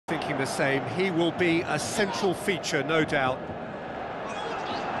thinking the same. He will be a central feature, no doubt.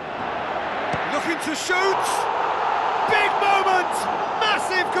 Looking to shoot! Big moment!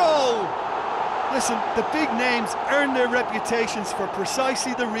 Massive goal! Listen, the big names earn their reputations for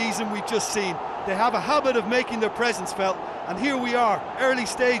precisely the reason we've just seen. They have a habit of making their presence felt, and here we are, early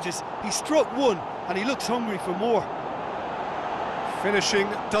stages. He struck one, and he looks hungry for more. Finishing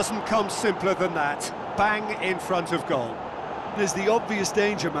doesn't come simpler than that. Bang in front of goal. There's the obvious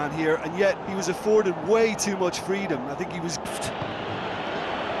danger man here, and yet he was afforded way too much freedom. I think he was...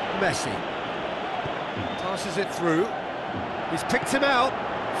 Messi passes it through. He's picked him out.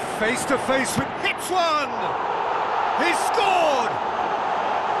 Face to face with... hits one! He's scored!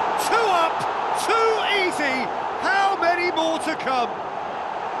 2 up, 2 easy. How many more to come?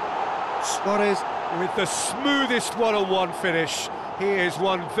 Suarez with the smoothest one-on-one finish. He is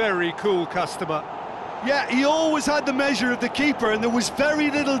one very cool customer. Yeah, he always had the measure of the keeper, and there was very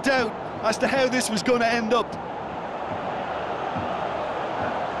little doubt as to how this was going to end up.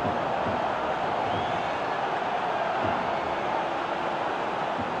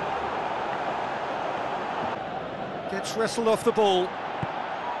 Gets wrestled off the ball.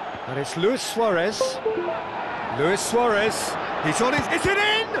 And it's Luis Suarez. Luis Suarez. He's on his... Is it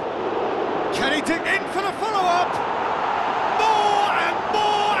in? Can he dig in for the follow-up? More and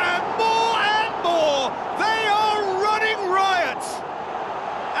more and more and more. They are running riot.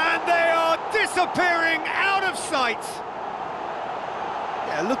 And they are disappearing out of sight.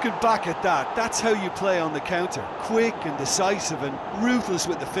 Yeah, looking back at that, that's how you play on the counter. Quick and decisive and ruthless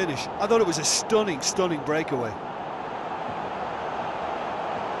with the finish. I thought it was a stunning, stunning breakaway.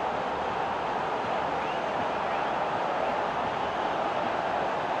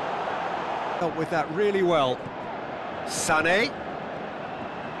 Dealt with that really well. Sané.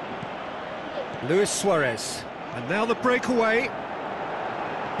 Luis Suarez. And now the breakaway.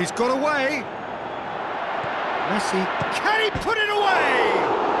 He's got away. Messi. Can he put it away?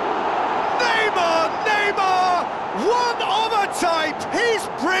 Neymar! Neymar! One of a type! He's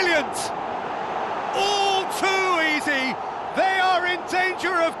brilliant! All too easy. They are in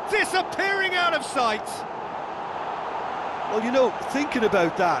danger of disappearing out of sight. Well, you know, thinking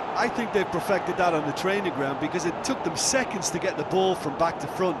about that, I think they've perfected that on the training ground because it took them seconds to get the ball from back to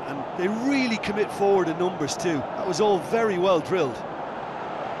front, and they really commit forward in numbers too. That was all very well drilled.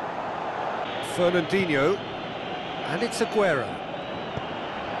 Fernandinho, and it's Aguero.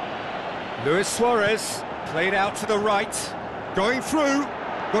 Luis Suarez, played out to the right, going through,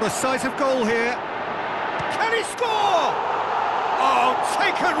 got a decisive goal here. Can he score? Oh,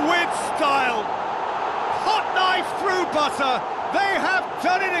 taken with style. Hot knife through butter. They have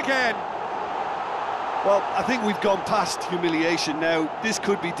done it again. Well, I think we've gone past humiliation now. This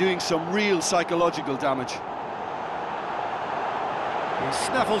could be doing some real psychological damage. He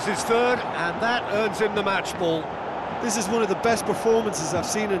snaffles his third, and that earns him the match ball. This is one of the best performances I've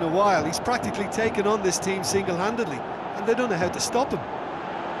seen in a while. He's practically taken on this team single-handedly, and they don't know how to stop him.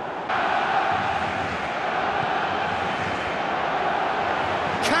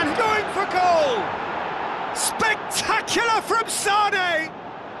 Can going for goal! Spectacular from Sané!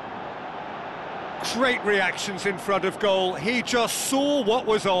 Great reactions in front of goal. He just saw what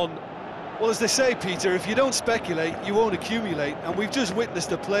was on. Well, as they say, Peter, if you don't speculate, you won't accumulate. And we've just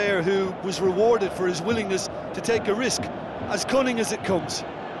witnessed a player who was rewarded for his willingness to take a risk, as cunning as it comes.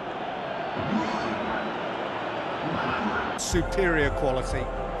 Superior quality.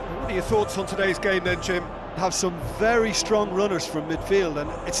 What are your thoughts on today's game then, Jim? Have some very strong runners from midfield, and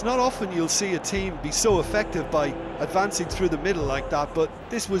it's not often you'll see a team be so effective by advancing through the middle like that, but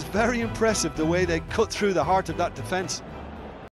this was very impressive the way they cut through the heart of that defence.